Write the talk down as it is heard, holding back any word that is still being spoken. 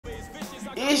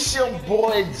It's your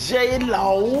boy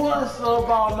J-Law. What's up,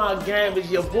 all my gamers?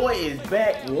 Your boy is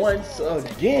back once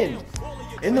again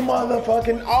in the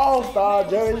motherfucking All-Star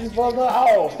jerseys for the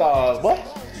All-Stars, boy.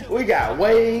 We got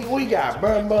Wade, we got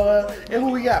Bun, and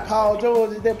who we got? Paul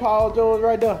George. Is that Paul George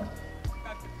right there?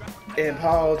 And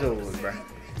Paul George, bro.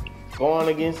 Going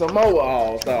against some more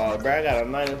All-Stars, bro. I got a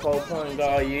 94 point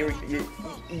guard. You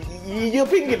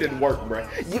finna get to work, bro.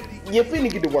 You finna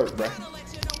get to work, bro.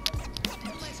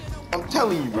 I'm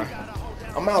telling you, bro.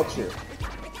 I'm out here.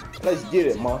 Let's get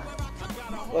it, ma.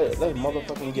 Let's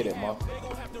motherfucking get it, ma.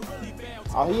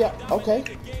 Oh, he okay.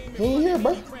 He ain't here,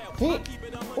 bro.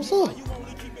 What's up?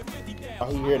 Oh,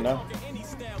 he here now.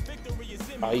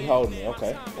 Oh, he holding me.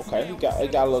 Okay. He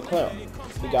got a little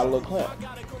clamp.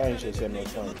 Dang, shit said no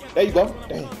swing. There you go.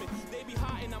 Dang.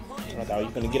 I thought you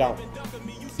finna get out.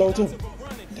 Throw it to him.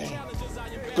 Dang.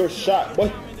 Good shot,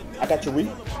 boy. I got your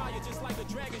read.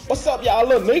 What's up, y'all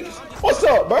little niggas? What's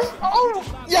up, bro?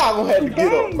 Y'all gonna have to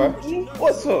get up, bro.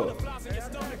 What's up?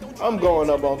 I'm going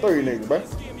up on 3 niggas, bro.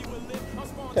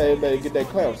 Okay, better get that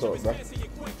clamps up, bro.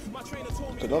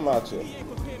 Cause I'm out here.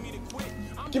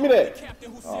 Give me that.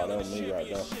 Oh, that was me right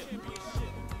there.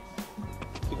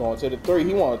 He going to the 3.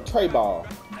 He want a tray ball.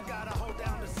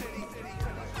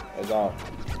 That's all.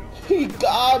 He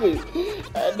garbage.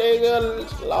 That nigga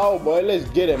low, boy. Let's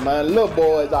get it, man. Little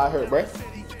boys out here, bro.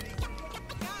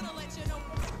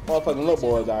 Motherfucking little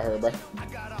boys out here, bro.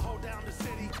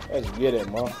 Let's get it,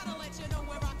 man.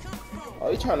 Oh,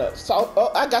 he trying to salt.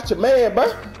 Oh, I got your man,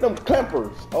 bro. Them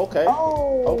clampers. Okay.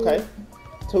 Oh. Okay.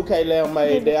 2K little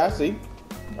made there. I see.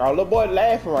 Oh, little boy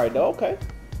laughing right there. Okay.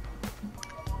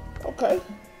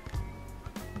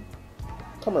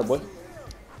 Come here, boy.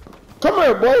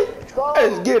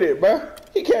 Let's get it, bro.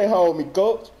 He can't hold me,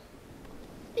 coach.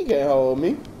 He can't hold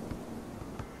me.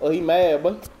 Oh, he mad,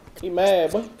 boy.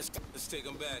 Let's take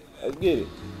him back. Let's get it.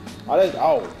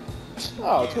 Oh,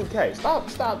 2K.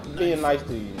 Stop being nice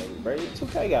to you niggas, bro.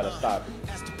 2K gotta stop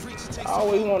it. I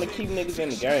always want to keep niggas in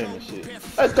the game and shit.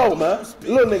 Let's go, man.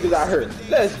 Little niggas out here.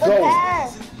 Let's go.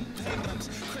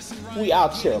 We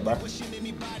out here, bro.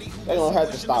 They gonna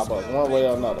have to stop us one way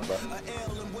or another, bro.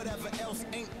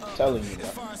 I'm telling you, bro.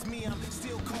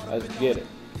 Let's get it.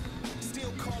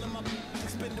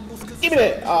 Give me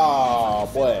that. Oh,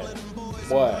 boy.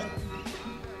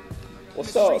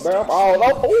 What's up, bro? I'm all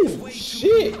up. Oh,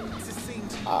 shit.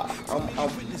 I'm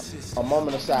a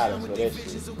moment of silence for that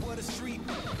shit.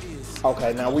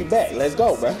 Okay, now we back. Let's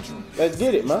go, bro. Let's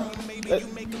get it, man.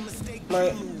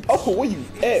 Man. Oh, where you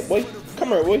at, boy? Come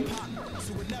here, boy.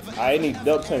 I need to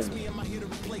duck team.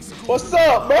 What's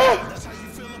up, bro?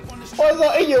 What's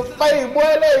up in your face,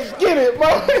 boy? Let's get it,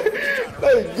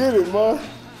 man.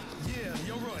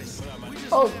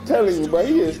 I'm telling you, bro.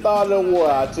 He done started a war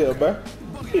out here, bro.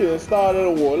 Let's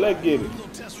get it.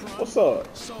 What's up?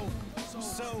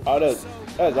 Oh, that's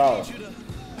all.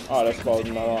 Oh, that's supposed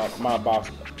to be my box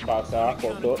out. I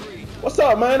fucked up. What's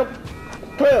up, man?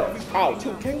 Clear. Oh,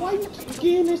 2K, why you keep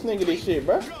giving this nigga this shit,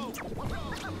 bro?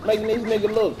 Making this nigga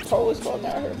look tall as fuck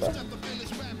out here, bro.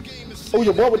 Oh,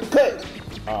 your boy with the cut.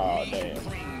 Oh, damn.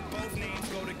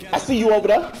 I see you over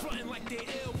there.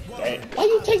 Damn. Why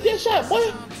you take that shot,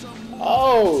 boy?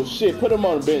 Oh, shit. Put him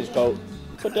on the bench, coach.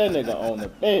 Put that nigga on the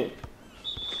bench.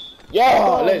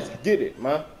 Yo, let's get it,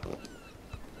 man.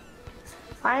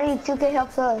 Finally, 2K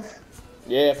helps us.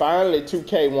 Yeah, finally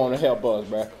 2K want to help us,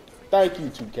 bro. Thank you,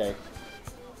 2K.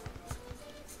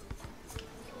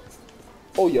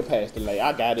 Oh, you passed the lay.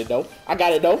 I got it, though.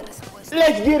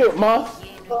 Let's get it, man.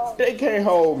 They can't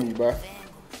hold me, bro.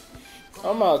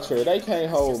 I'm out here. They can't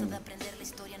hold me.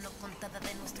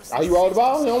 Oh, you roll the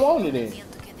ball? He don't want it then.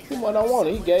 He don't want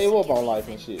it. He gave up on life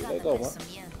and shit. Let go, man.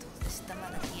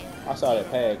 I saw that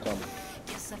pad coming.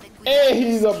 And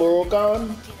he's a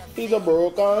broken.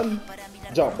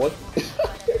 Jump, boy.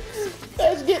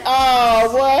 Let's get. Oh,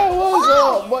 boy. What's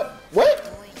up, boy? What?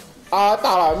 Oh, I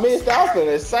thought I missed. I was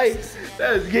gonna say.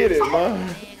 Let's get it,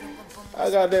 man.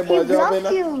 I got that boy jumping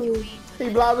there. He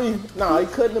blocked me? Nah, he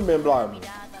couldn't have been blocking me.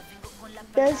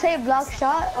 Does it say block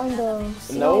shot on the...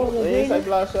 No, it didn't say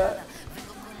block shot.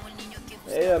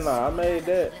 Hell nah, I made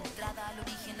that.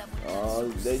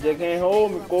 They just can't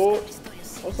hold me, coach.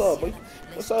 What's up, boy?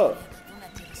 What's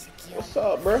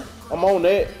up, bro? I'm on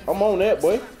that,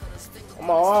 boy. I'm on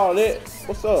all that.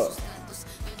 What's up?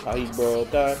 Oh, he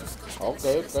broke down.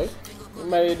 Okay. We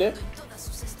made that.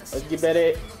 Let's get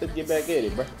back at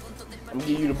it, bro. I'm gonna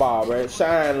give you the ball, bro.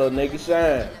 Shine, little nigga,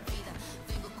 shine.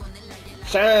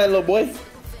 Shine, little boy.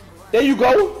 There you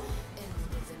go.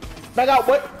 Back out,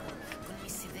 boy.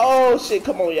 Oh, shit,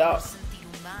 come on, y'all.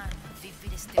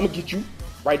 I'm gonna get you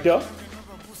right there.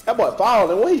 That boy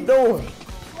falling. What he doing?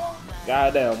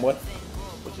 Goddamn, boy.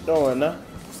 What you doing now?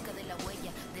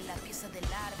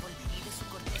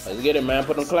 Let's get it, man.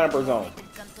 Put them clampers on.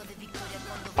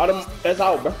 All them, that's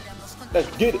out, bro.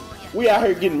 Let's get it. We out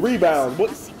here getting rebounds, boy.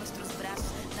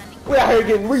 We out here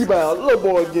getting rebounds. Little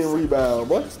boy getting rebounds,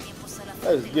 boy.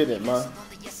 Let's get it, man.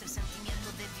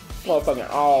 Motherfucking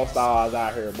All-Stars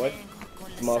out here, boy.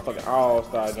 Motherfucking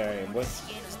All-Star game, boy.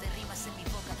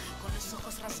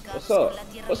 What's up?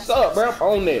 What's up, bro? I'm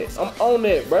on that. I'm on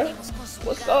that, bro.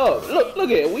 What's up? Look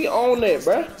at it. We on that,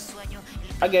 bro.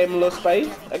 I gave him a little space.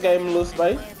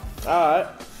 Alright.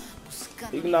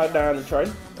 You can knock down the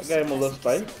tray. I gave him a little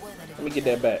space. Let me get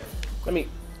that back. Let me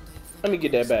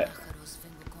get that back.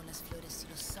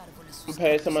 I'm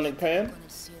pass him on the pan.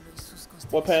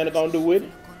 What Panda gonna do with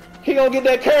it? He gonna get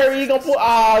that curry. He gonna he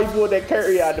pulled that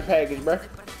curry out the package, bro.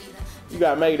 You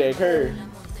gotta make that curry.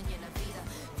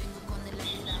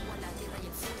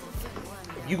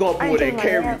 If you gonna pull that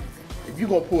curry, if you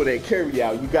gonna pull that curry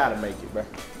out, you gotta make it, bro.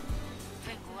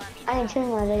 I ain't chewing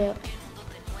my leg up.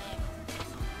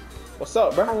 What's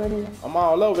up, bro? I'm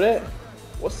all over that.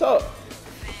 What's up?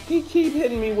 He keep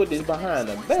hitting me with this behind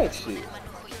the back shit.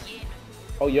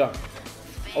 Oh yeah.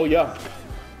 Oh yeah.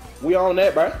 We on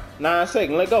that, bro. 9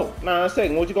 seconds. Let go. 9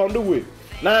 seconds. What you gonna do with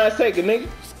it? 9 seconds, nigga.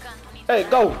 Hey,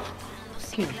 go.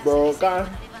 Keep, bro. God.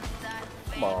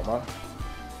 Come on, man.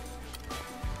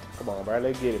 Come on, bro.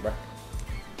 Let's get it, bro.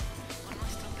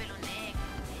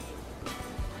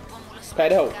 Pat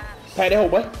the hoe. Pat the hoe,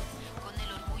 boy.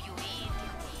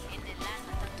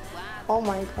 Oh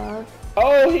my god.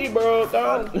 Oh, he broke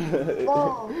down.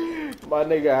 Oh. My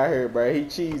nigga out here, bro. He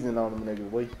cheesing on them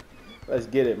niggas, boy. Let's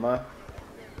get it, man.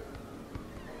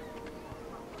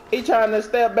 He trying to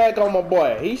step back on my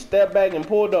boy. He stepped back and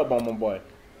pulled up on my boy.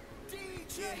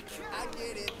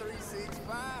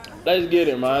 Let's get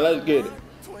it, man. Let's get it.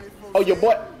 Oh, your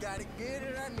boy.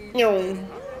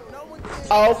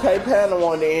 Oh, okay. Panda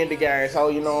wanted to end the game, so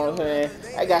you know what I'm saying?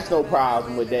 I got no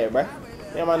problem with that, bro.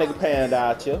 Yeah, my nigga Panda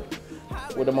out here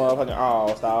with the motherfucking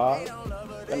All-Star.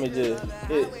 Let me just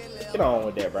get on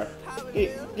with that, bro.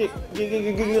 Get on,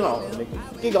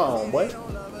 nigga. Get on, boy.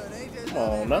 Come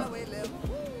on, now.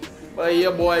 But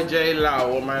your boy J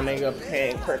Law with my nigga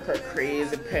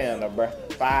Crazy Panda, bro.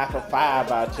 5 for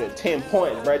 5 out here. 10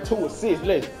 points, bro. 2 assists.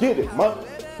 Let's get it, man.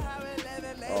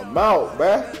 I'm out,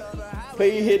 bro.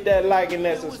 Please hit that like and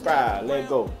that subscribe. Let's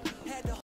go.